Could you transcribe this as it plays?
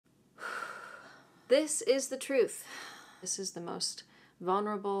This is the truth. This is the most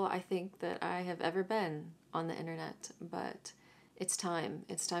vulnerable I think that I have ever been on the internet, but it's time.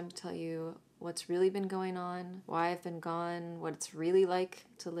 It's time to tell you what's really been going on, why I've been gone, what it's really like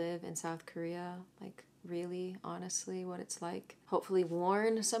to live in South Korea, like really, honestly, what it's like. Hopefully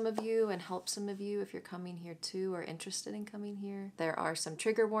warn some of you and help some of you if you're coming here too or interested in coming here. There are some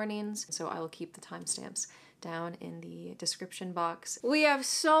trigger warnings, so I will keep the timestamps down in the description box. We have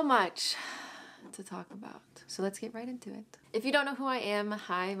so much to talk about, so let's get right into it. If you don't know who I am,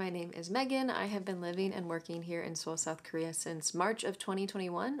 hi, my name is Megan. I have been living and working here in Seoul, South Korea since March of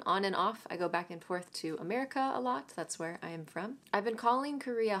 2021. On and off, I go back and forth to America a lot. That's where I am from. I've been calling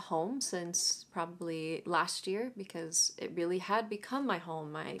Korea home since probably last year because it really had become my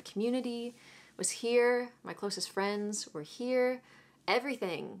home. My community was here, my closest friends were here,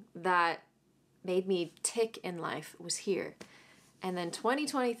 everything that made me tick in life was here. And then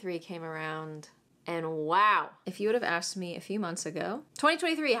 2023 came around and wow. If you would have asked me a few months ago,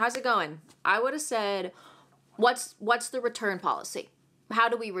 2023, how's it going? I would have said, what's the return policy? How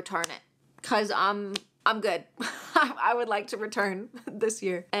do we return it? Cause I'm good. I would like to return this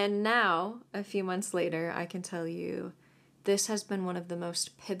year. And now, a few months later, I can tell you this has been one of the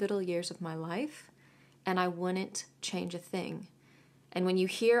most pivotal years of my life, and I wouldn't change a thing. And when you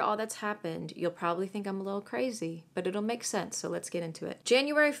hear all that's happened, you'll probably think I'm a little crazy, but it'll make sense, so let's get into it.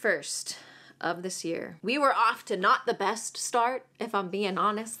 January 1st of this year, we were off to not the best start, if I'm being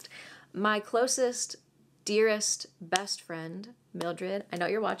honest. My closest, dearest, best friend, Mildred, I know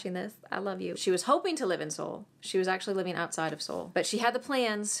you're watching this, I love you. She was hoping to live in Seoul. She was actually living outside of Seoul, but she had the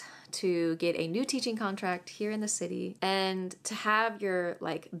plans to get a new teaching contract here in the city and to have your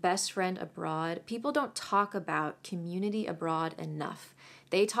best friend abroad. People don't talk about community abroad enough.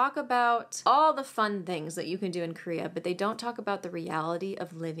 They talk about all the fun things that you can do in Korea, but they don't talk about the reality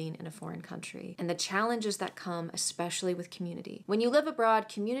of living in a foreign country and the challenges that come, especially with community. When you live abroad,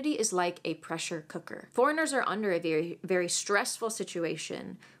 community is like a pressure cooker. Foreigners are under a very, very stressful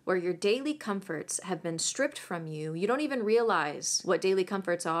situation where your daily comforts have been stripped from you. You don't even realize what daily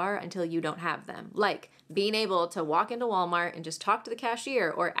comforts are until you don't have them. Like being able to walk into Walmart and just talk to the cashier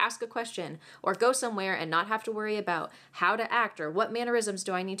or ask a question or go somewhere and not have to worry about how to act or what mannerisms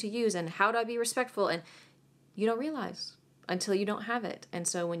do I need to use and how do I be respectful, and you don't realize until you don't have it. And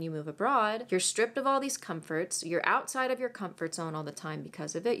so when you move abroad, you're stripped of all these comforts. You're outside of your comfort zone all the time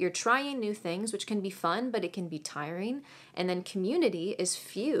because of it. You're trying new things, which can be fun, but it can be tiring. And then community is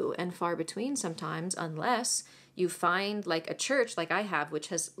few and far between sometimes, unless you find like a church like I have, which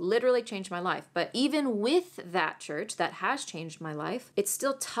has literally changed my life. But even with that church that has changed my life, it's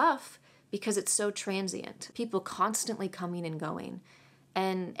still tough because it's so transient. People constantly coming and going.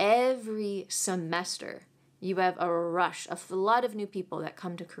 And every semester, you have a rush, a flood of new people that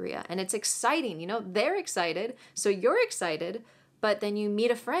come to Korea. And it's exciting, they're excited, so you're excited, but then you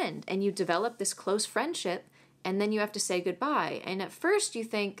meet a friend and you develop this close friendship and then you have to say goodbye. And at first you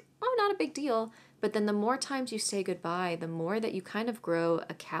think, oh, not a big deal. But then the more times you say goodbye, the more that you kind of grow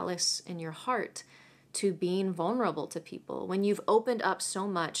a callus in your heart to being vulnerable to people. When you've opened up so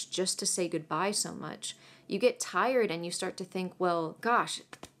much just to say goodbye so much, you get tired and you start to think, well, gosh,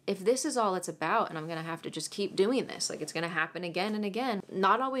 if this is all it's about and I'm going to have to just keep doing this, it's going to happen again and again,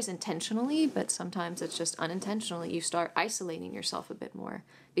 not always intentionally, but sometimes it's just unintentionally, you start isolating yourself a bit more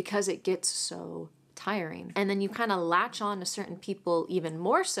because it gets so tiring. And then you kind of latch on to certain people even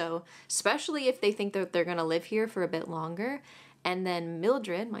more so, especially if they think that they're going to live here for a bit longer. And then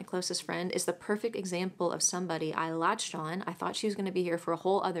Mildred, my closest friend, is the perfect example of somebody I latched on. I thought she was going to be here for a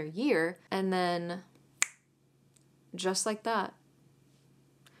whole other year. And then just like that,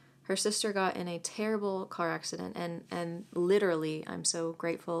 her sister got in a terrible car accident. And literally, I'm so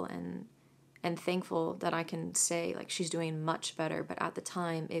grateful and thankful that I can say she's doing much better. But at the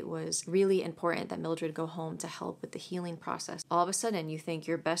time, it was really important that Mildred go home to help with the healing process. All of a sudden, you think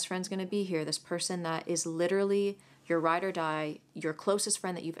your best friend's going to be here. This person that is literally your ride or die, your closest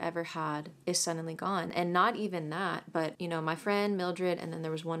friend that you've ever had is suddenly gone. And not even that, but my friend Mildred, and then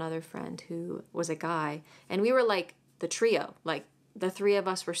there was one other friend who was a guy. And we were like the trio, the three of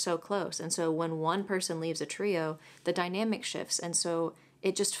us were so close. And so when one person leaves a trio, the dynamic shifts. And so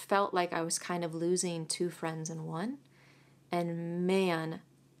it just felt like I was kind of losing two friends in one. And man,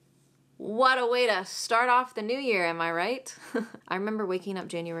 what a way to start off the new year, am I right? I remember waking up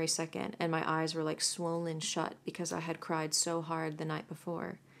January 2nd and my eyes were swollen shut because I had cried so hard the night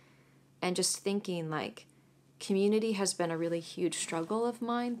before. And just thinking community has been a really huge struggle of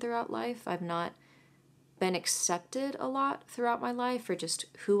mine throughout life. I've not been accepted a lot throughout my life for just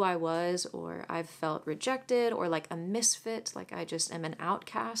who I was, or I've felt rejected or like a misfit, like I just am an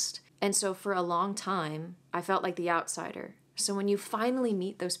outcast. And so for a long time, I felt like the outsider. So when you finally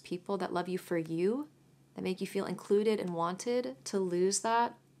meet those people that love you for you, that make you feel included and wanted, to lose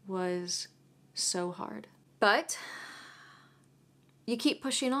that was so hard. But you keep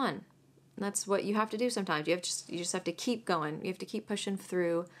pushing on. That's what you have to do sometimes. You just have to keep going. You have to keep pushing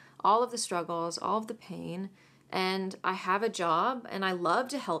through all of the struggles, all of the pain. And I have a job and I love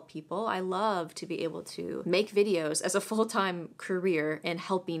to help people. I love to be able to make videos as a full-time career in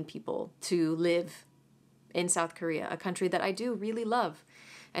helping people to live in South Korea, a country that I do really love.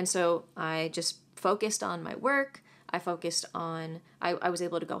 And so I just focused on my work. I focused on, I was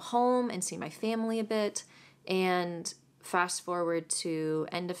able to go home and see my family a bit. And fast forward to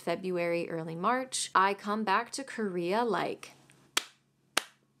end of February, early March, I come back to Korea like,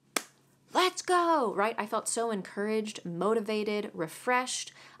 let's go, right? I felt so encouraged, motivated,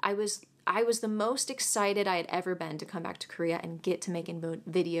 refreshed. I was the most excited I had ever been to come back to Korea and get to making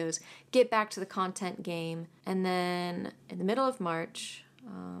videos, get back to the content game. And then in the middle of March,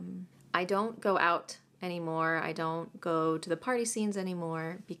 I don't go out anymore. I don't go to the party scenes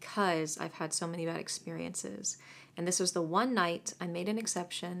anymore because I've had so many bad experiences. And this was the one night I made an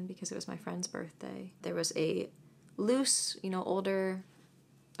exception because it was my friend's birthday. There was a loose, older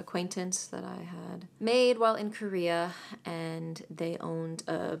acquaintance that I had made while in Korea, and they owned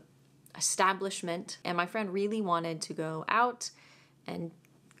a establishment, and my friend really wanted to go out and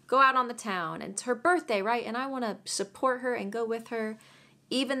go out on the town, and it's her birthday, right? And I want to support her and go with her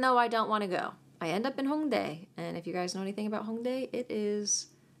even though I don't want to go. I end up in Hongdae, and if you guys know anything about Hongdae, it is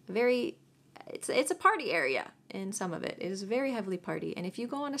it's a party area in some of it. It is very heavily party, and if you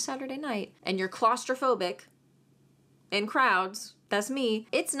go on a Saturday night and you're claustrophobic in crowds, that's me,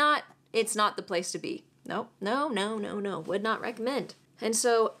 it's not the place to be. No, would not recommend. And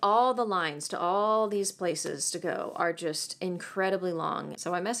so all the lines to all these places to go are just incredibly long.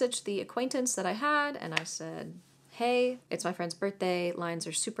 So I messaged the acquaintance that I had and I said, hey, it's my friend's birthday. Lines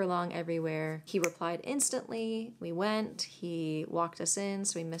are super long everywhere. He replied instantly. We went. He walked us in,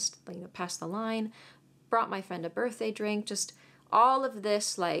 so we missed, past the line. Brought my friend a birthday drink. Just all of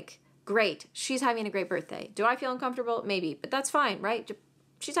this, great. She's having a great birthday. Do I feel uncomfortable? Maybe, but that's fine, right?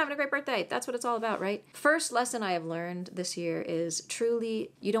 She's having a great birthday. That's what it's all about, right? First lesson I have learned this year is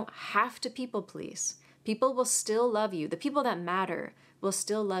truly, you don't have to people please. People will still love you. The people that matter will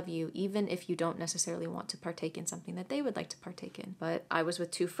still love you even if you don't necessarily want to partake in something that they would like to partake in. But I was with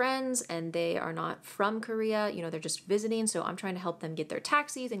two friends and they are not from Korea, they're just visiting, so I'm trying to help them get their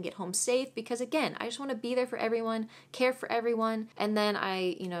taxis and get home safe because again, I just want to be there for everyone, care for everyone. And then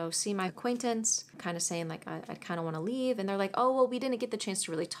I, see my acquaintance kind of saying I kind of want to leave, and they're like, oh, well, we didn't get the chance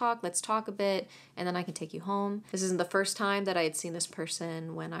to really talk. Let's talk a bit and then I can take you home. This isn't the first time that I had seen this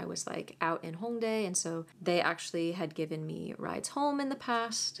person when I was out in Hongdae, and so they actually had given me rides home in the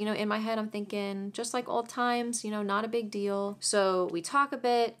past. In my head I'm thinking just like old times, not a big deal. So we talk a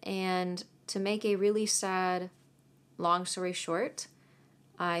bit, and to make a really sad long story short,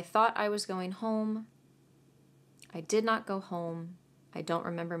 I thought I was going home. I did not go home. I don't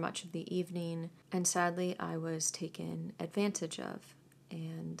remember much of the evening, and sadly I was taken advantage of,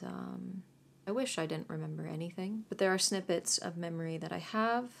 and I wish I didn't remember anything, but there are snippets of memory that I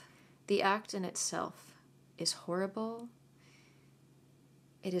have. The act in itself is horrible.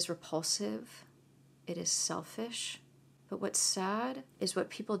 It is repulsive. It is selfish. But what's sad is what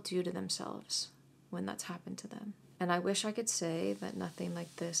people do to themselves when that's happened to them. And I wish I could say that nothing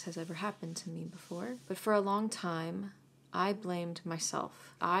like this has ever happened to me before. But for a long time, I blamed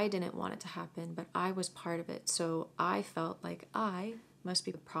myself. I didn't want it to happen, but I was part of it. So I felt like I must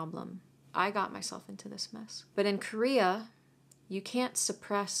be the problem. I got myself into this mess. But in Korea, you can't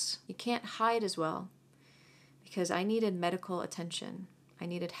suppress, you can't hide as well, because I needed medical attention. I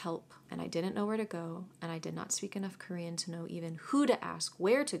needed help, and I didn't know where to go, and I did not speak enough Korean to know even who to ask,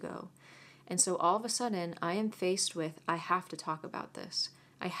 where to go. And so all of a sudden, I am faced with, I have to talk about this.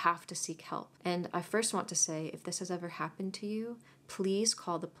 I have to seek help. And I first want to say, if this has ever happened to you, please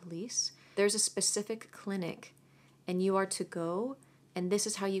call the police. There's a specific clinic, and you are to go, and this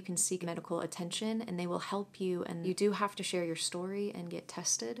is how you can seek medical attention, and they will help you, and you do have to share your story and get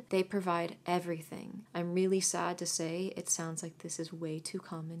tested. They provide everything. I'm really sad to say it sounds like this is way too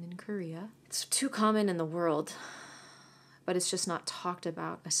common in Korea. It's too common in the world, but it's just not talked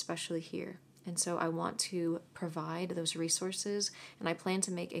about, especially here. And so I want to provide those resources, and I plan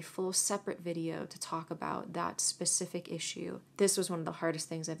to make a full separate video to talk about that specific issue. This was one of the hardest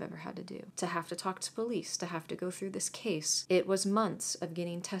things I've ever had to do. To have to talk to police, to have to go through this case. It was months of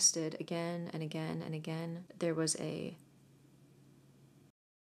getting tested again and again and again. There was a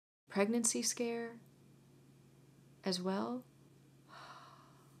pregnancy scare as well.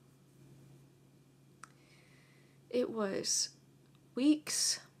 it was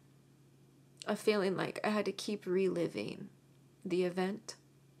weeks of feeling like I had to keep reliving the event.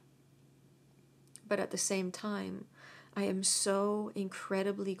 But at the same time, I am so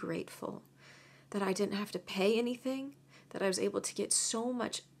incredibly grateful that I didn't have to pay anything, that I was able to get so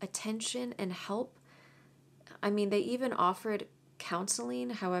much attention and help. I mean, they even offered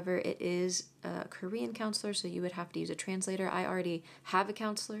counseling. However, it is a Korean counselor, so you would have to use a translator. I already have a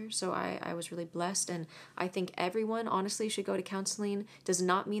counselor, so I was really blessed. And I think everyone honestly should go to counseling. Does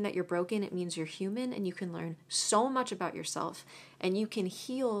not mean that you're broken. It means you're human, and you can learn so much about yourself, and you can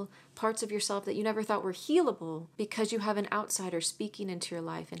heal parts of yourself that you never thought were healable because you have an outsider speaking into your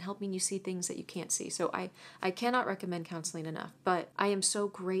life and helping you see things that you can't see. So I cannot recommend counseling enough, but I am so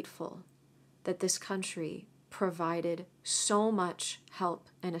grateful that this country provided so much help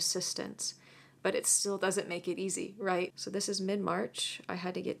and assistance, but it still doesn't make it easy, right? So this is mid-March. I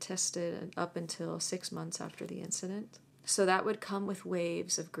had to get tested up until 6 months after the incident. So that would come with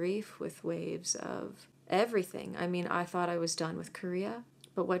waves of grief, with waves of everything. I mean, I thought I was done with Korea,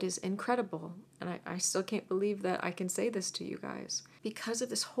 but what is incredible, and I still can't believe that I can say this to you guys, because of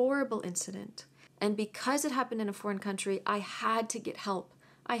this horrible incident, and because it happened in a foreign country, I had to get help.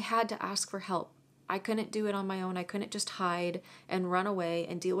 I had to ask for help. I couldn't do it on my own. I couldn't just hide and run away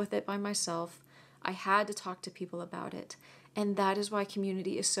and deal with it by myself. I had to talk to people about it. And that is why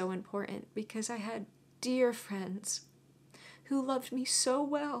community is so important, because I had dear friends who loved me so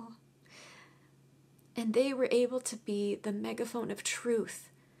well. And they were able to be the megaphone of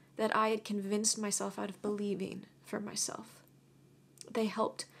truth that I had convinced myself out of believing for myself. They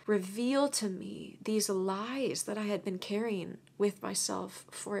helped reveal to me these lies that I had been carrying with myself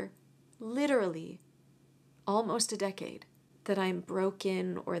for literally almost a decade, that I'm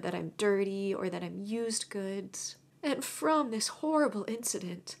broken or that I'm dirty or that I'm used goods. And from this horrible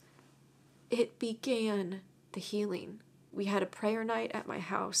incident, it began the healing. We had a prayer night at my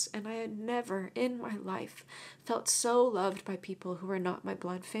house, and I had never in my life felt so loved by people who were not my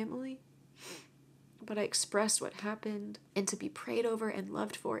blood family. But I expressed what happened, and to be prayed over and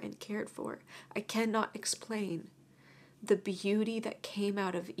loved for and cared for, I cannot explain the beauty that came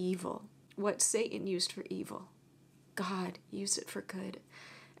out of evil. What Satan used for evil, God used it for good.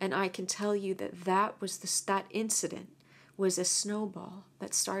 And I can tell you that that incident was a snowball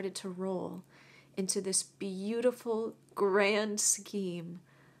that started to roll into this beautiful, grand scheme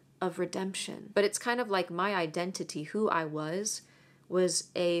of redemption. But it's kind of like my identity, who I was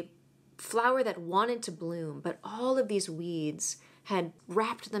a flower that wanted to bloom, but all of these weeds had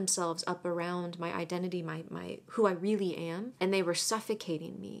wrapped themselves up around my identity, my who I really am, and they were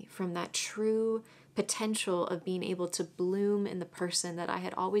suffocating me from that true potential of being able to bloom in the person that I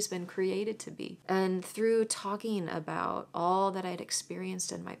had always been created to be. And through talking about all that I had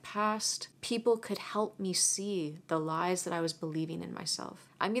experienced in my past, people could help me see the lies that I was believing in myself.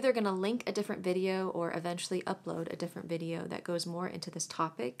 I'm either going to link a different video or eventually upload a different video that goes more into this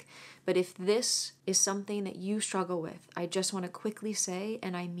topic. But if this is something that you struggle with, I just want to quickly say,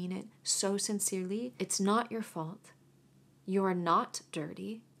 and I mean it so sincerely, it's not your fault. You are not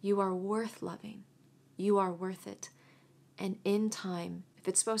dirty. You are worth loving. You are worth it. And in time, if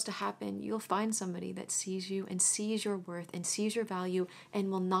it's supposed to happen, you'll find somebody that sees you and sees your worth and sees your value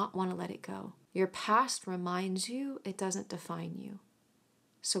and will not want to let it go. Your past reminds you, it doesn't define you.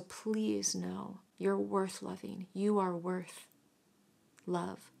 So please know you're worth loving. You are worth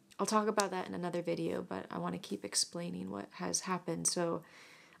love. I'll talk about that in another video, but I want to keep explaining what has happened. So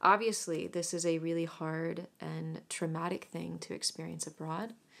obviously, this is a really hard and traumatic thing to experience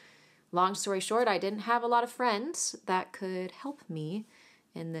abroad. Long story short, I didn't have a lot of friends that could help me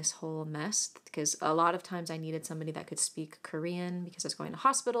in this whole mess, because a lot of times I needed somebody that could speak Korean because I was going to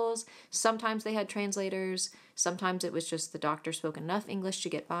hospitals. Sometimes they had translators. Sometimes it was just the doctor spoke enough English to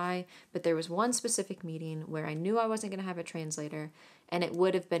get by. But there was one specific meeting where I knew I wasn't going to have a translator, and it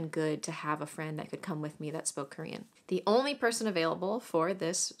would have been good to have a friend that could come with me that spoke Korean. The only person available for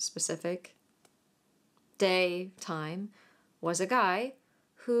this specific time was a guy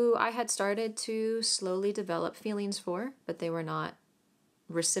who I had started to slowly develop feelings for, but they were not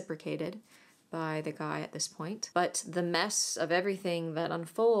reciprocated by the guy at this point. But the mess of everything that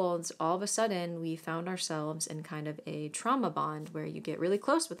unfolds, all of a sudden we found ourselves in kind of a trauma bond where you get really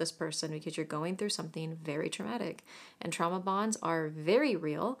close with this person because you're going through something very traumatic. And trauma bonds are very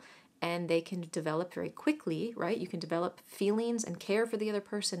real, and they can develop very quickly, right? You can develop feelings and care for the other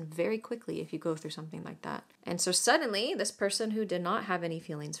person very quickly if you go through something like that. And so suddenly, this person who did not have any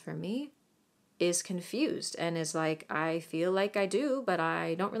feelings for me is confused and is like, I feel like I do, but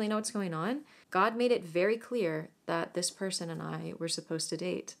I don't really know what's going on. God made it very clear that this person and I were supposed to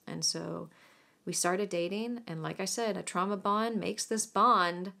date. And so We started dating, and like I said, a trauma bond makes this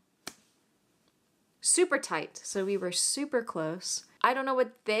bond super tight. So we were super close. I don't know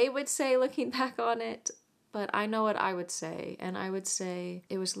what they would say looking back on it, but I know what I would say. And I would say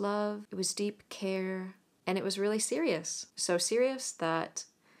it was love, it was deep care, and it was really serious. So serious that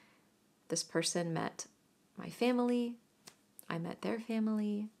this person met my family, I met their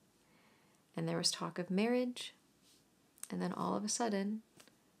family, and there was talk of marriage. And then all of a sudden,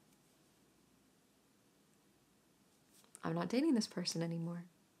 I'm not dating this person anymore.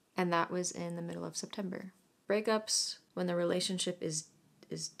 And that was in the middle of September. Breakups, when the relationship is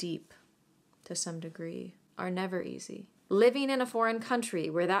deep to some degree, are never easy. Living in a foreign country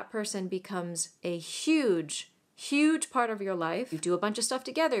where that person becomes a huge part of your life, you do a bunch of stuff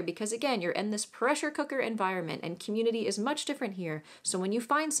together because, again, you're in this pressure cooker environment and community is much different here. So when you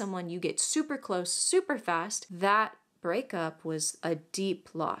find someone, you get super close, super fast. That breakup was a deep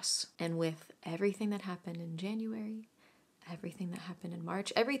loss. And with everything that happened in January, everything that happened in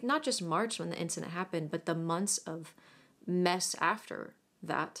March, not just March when the incident happened, but the months of mess after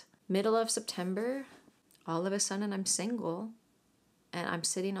that. Middle of September, all of a sudden I'm single and I'm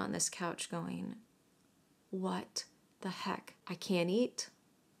sitting on this couch going, what the heck? I can't eat.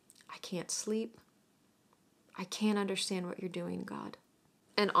 I can't sleep. I can't understand what you're doing, God.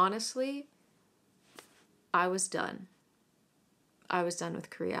 And honestly, I was done. I was done with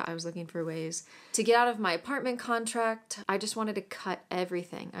Korea. I was looking for ways to get out of my apartment contract. I just wanted to cut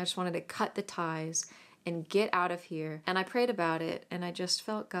everything. I just wanted to cut the ties and get out of here. And I prayed about it, and I just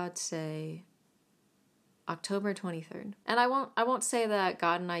felt God say October 23rd. And I won't say that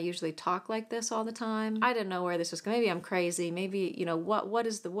God and I usually talk like this all the time. I didn't know where this was going. Maybe I'm crazy. Maybe,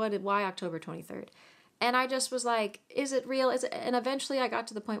 why October 23rd? And I just was like, is it real? And eventually I got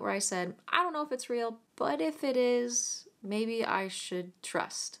to the point where I said, I don't know if it's real, but if it is, maybe I should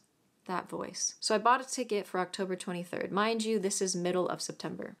trust that voice. So I bought a ticket for October 23rd. Mind you, this is middle of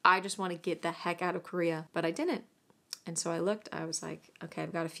September. I just want to get the heck out of Korea, but I didn't. And so I looked, I was like, okay,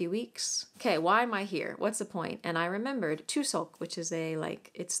 I've got a few weeks. Okay, why am I here? What's the point? And I remembered Chuseok, which is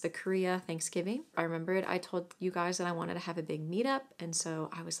it's the Korea Thanksgiving. I remembered I told you guys that I wanted to have a big meetup. And so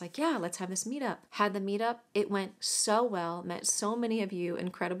I was like, yeah, let's have this meetup. Had the meetup. It went so well, met so many of you,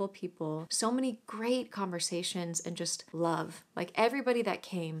 incredible people, so many great conversations and just love. Like everybody that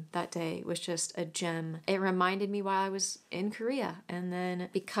came that day was just a gem. It reminded me why I was in Korea. And then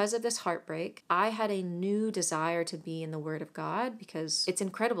because of this heartbreak, I had a new desire to be in the Word of God because it's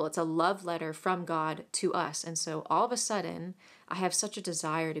incredible. It's a love letter from God to us. And so all of a sudden, I have such a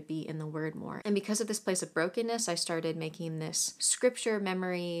desire to be in the Word more. And because of this place of brokenness, I started making this scripture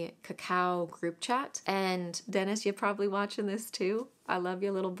memory cacao group chat. And Dennis, you're probably watching this too. I love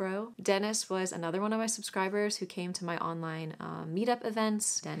you, little bro. Dennis was another one of my subscribers who came to my online meetup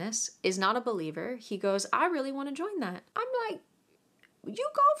events. Dennis is not a believer. He goes, I really want to join that. I'm like, you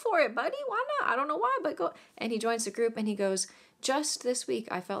go for it, buddy. Why not? I don't know why, but go. And he joins the group and he goes, just this week,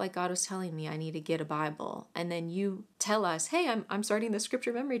 I felt like God was telling me I need to get a Bible. And then you tell us, hey, I'm starting the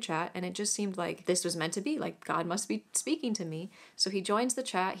scripture memory chat. And it just seemed like this was meant to be. Like God must be speaking to me. So he joins the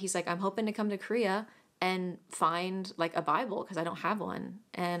chat. He's like, I'm hoping to come to Korea and find like a Bible because I don't have one.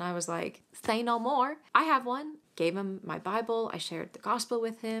 And I was like, say no more. I have one. Gave him my Bible. I shared the gospel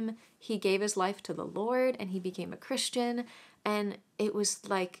with him. He gave his life to the Lord and he became a Christian. And it was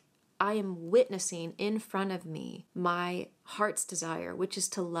like I am witnessing in front of me my heart's desire, which is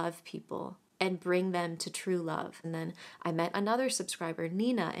to love people and bring them to true love. And then I met another subscriber,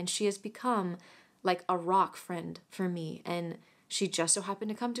 Nina, and she has become like a rock friend for me. And she just so happened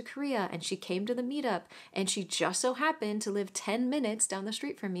to come to Korea and she came to the meetup and she just so happened to live 10 minutes down the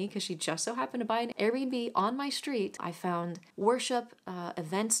street from me because she just so happened to buy an Airbnb on my street. I found worship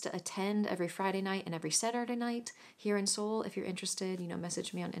events to attend every Friday night and every Saturday night here in Seoul. If you're interested,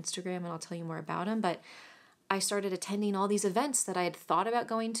 message me on Instagram and I'll tell you more about them. But I started attending all these events that I had thought about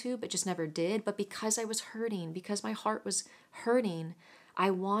going to but just never did. But because I was hurting, because my heart was hurting, I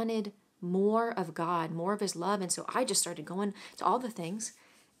wanted more of God, more of his love. And so I just started going to all the things.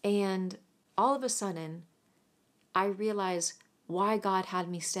 And all of a sudden, I realized why God had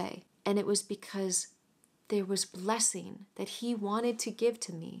me stay. And it was because there was blessing that he wanted to give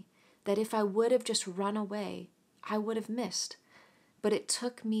to me, that if I would have just run away, I would have missed. But it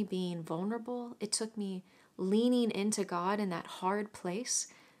took me being vulnerable. It took me leaning into God in that hard place.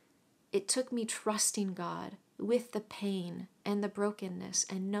 It took me trusting God with the pain and the brokenness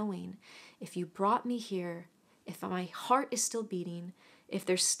and knowing if you brought me here, if my heart is still beating, if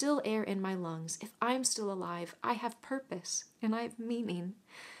there's still air in my lungs, if I'm still alive, I have purpose and I have meaning.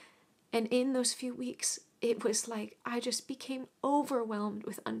 And in those few weeks, it was like I just became overwhelmed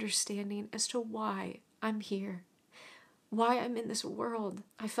with understanding as to why I'm here, why I'm in this world.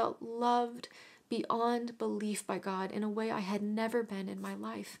 I felt loved beyond belief by God in a way I had never been in my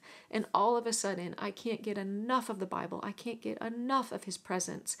life. And all of a sudden, I can't get enough of the Bible. I can't get enough of his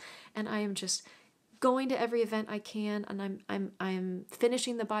presence. And I am just going to every event I can, and I'm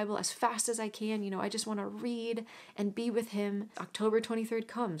finishing the Bible as fast as I can. I just want to read and be with him. October 23rd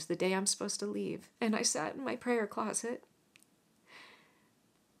comes, the day I'm supposed to leave. And I sat in my prayer closet,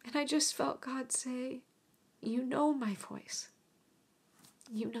 and I just felt God say, you know my voice.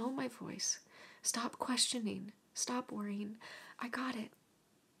 You know my voice. Stop questioning. Stop worrying. I got it.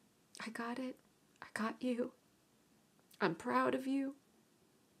 I got it. I got you. I'm proud of you.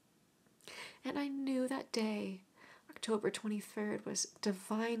 And I knew that day, October 23rd, was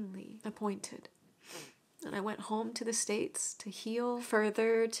divinely appointed. And I went home to the States to heal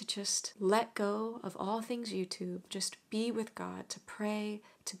further, to just let go of all things YouTube, just be with God, to pray,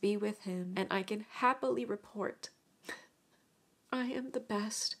 to be with him. And I can happily report, I am the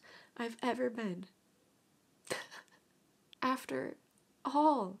best I've ever been. After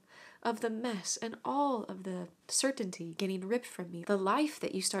all of the mess and all of the certainty getting ripped from me, the life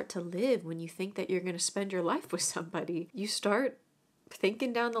that you start to live when you think that you're going to spend your life with somebody, you start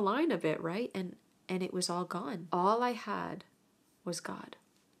thinking down the line a bit, right? And it was all gone. All I had was God.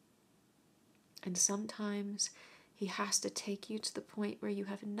 And sometimes he has to take you to the point where you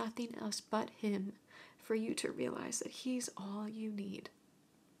have nothing else but him for you to realize that he's all you need.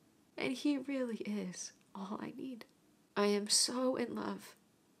 And he really is all I need. I am so in love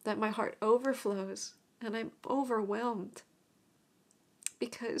that my heart overflows and I'm overwhelmed.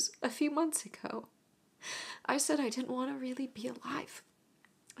 Because a few months ago, I said I didn't want to really be alive.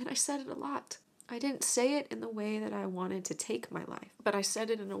 And I said it a lot. I didn't say it in the way that I wanted to take my life, but I said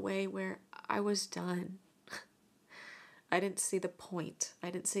it in a way where I was done. I didn't see the point. I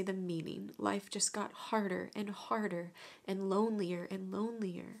didn't see the meaning. Life just got harder and harder and lonelier and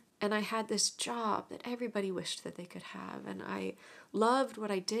lonelier. And I had this job that everybody wished that they could have. And I loved what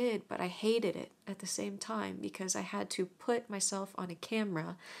I did, but I hated it at the same time because I had to put myself on a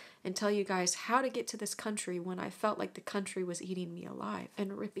camera and tell you guys how to get to this country when I felt like the country was eating me alive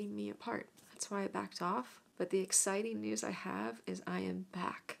and ripping me apart. That's why I backed off. But the exciting news I have is I am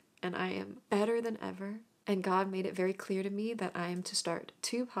back and I am better than ever. And God made it very clear to me that I am to start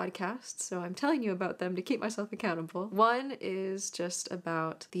 2 podcasts, so I'm telling you about them to keep myself accountable. One is just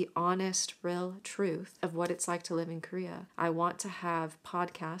about the honest, real truth of what it's like to live in Korea. I want to have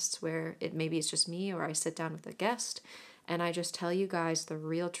podcasts where maybe it's just me or I sit down with a guest and I just tell you guys the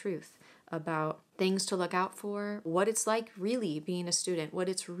real truth about things to look out for, what it's like really being a student, what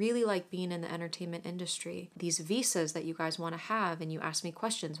it's really like being in the entertainment industry, these visas that you guys want to have, and you ask me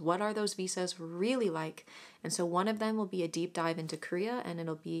questions, what are those visas really like? And so one of them will be a deep dive into Korea, and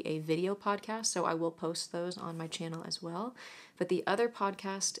it'll be a video podcast, so I will post those on my channel as well. But the other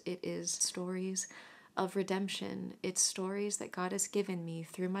podcast, it is stories of redemption. It's stories that God has given me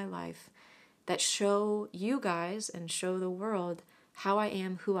through my life that show you guys and show the world how I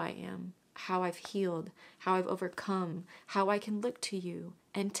am who I am, how I've healed, how I've overcome, how I can look to you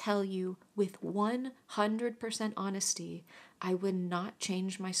and tell you with 100% honesty, I would not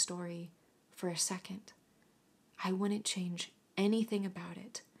change my story for a second. I wouldn't change anything about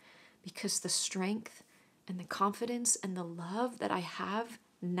it because the strength and the confidence and the love that I have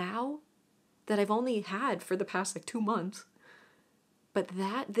now that I've only had for the past 2 months, but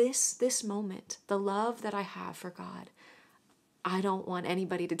this moment, the love that I have for God, I don't want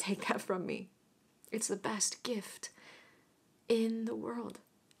anybody to take that from me. It's the best gift in the world.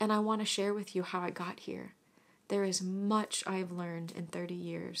 And I want to share with you how I got here. There is much I've learned in 30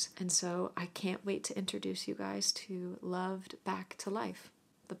 years. And so I can't wait to introduce you guys to Loved Back to Life,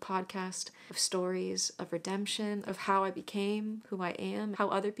 the podcast of stories of redemption, of how I became who I am, how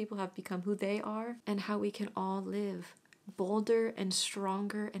other people have become who they are, and how we can all live bolder and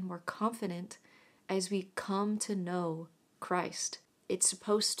stronger and more confident as we come to know Christ. It's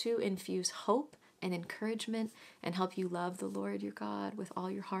supposed to infuse hope and encouragement and help you love the Lord your God with all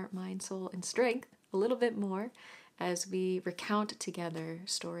your heart, mind, soul, and strength a little bit more as we recount together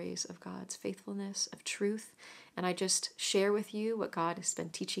stories of God's faithfulness, of truth, and I just share with you what God has been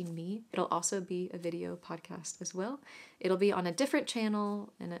teaching me. It'll also be a video podcast as well. It'll be on a different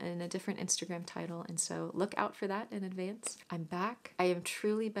channel and a different Instagram title, and so look out for that in advance. I'm back. I am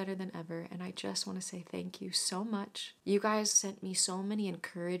truly better than ever, and I just want to say thank you so much. You guys sent me so many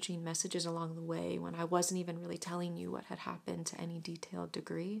encouraging messages along the way when I wasn't even really telling you what had happened to any detailed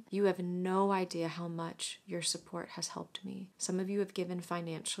degree. You have no idea how much your support has helped me. Some of you have given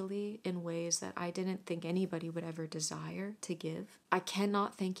financially in ways that I didn't think anybody would ever desire to give. I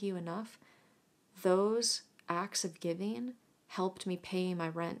cannot thank you enough. Those acts of giving helped me pay my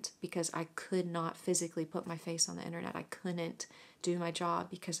rent because I could not physically put my face on the internet. I couldn't do my job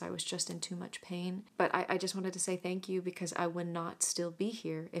because I was just in too much pain. But I just wanted to say thank you, because I would not still be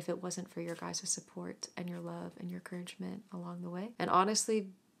here if it wasn't for your guys' support and your love and your encouragement along the way. And honestly,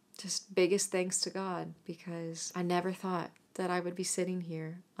 just biggest thanks to God, because I never thought that I would be sitting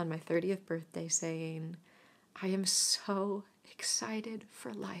here on my 30th birthday saying, I am so excited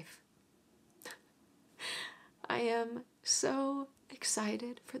for life. I am so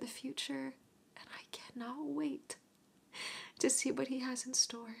excited for the future, and I cannot wait to see what He has in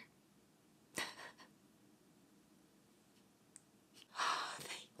store. Oh,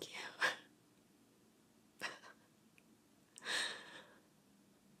 thank you.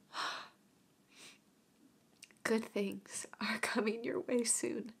 Good things are coming your way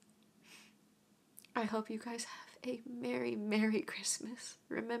soon. I hope you guys have a Merry, Merry Christmas.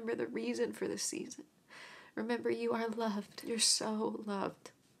 Remember the reason for this season. Remember, you are loved. You're so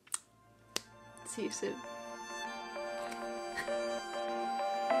loved. See you soon.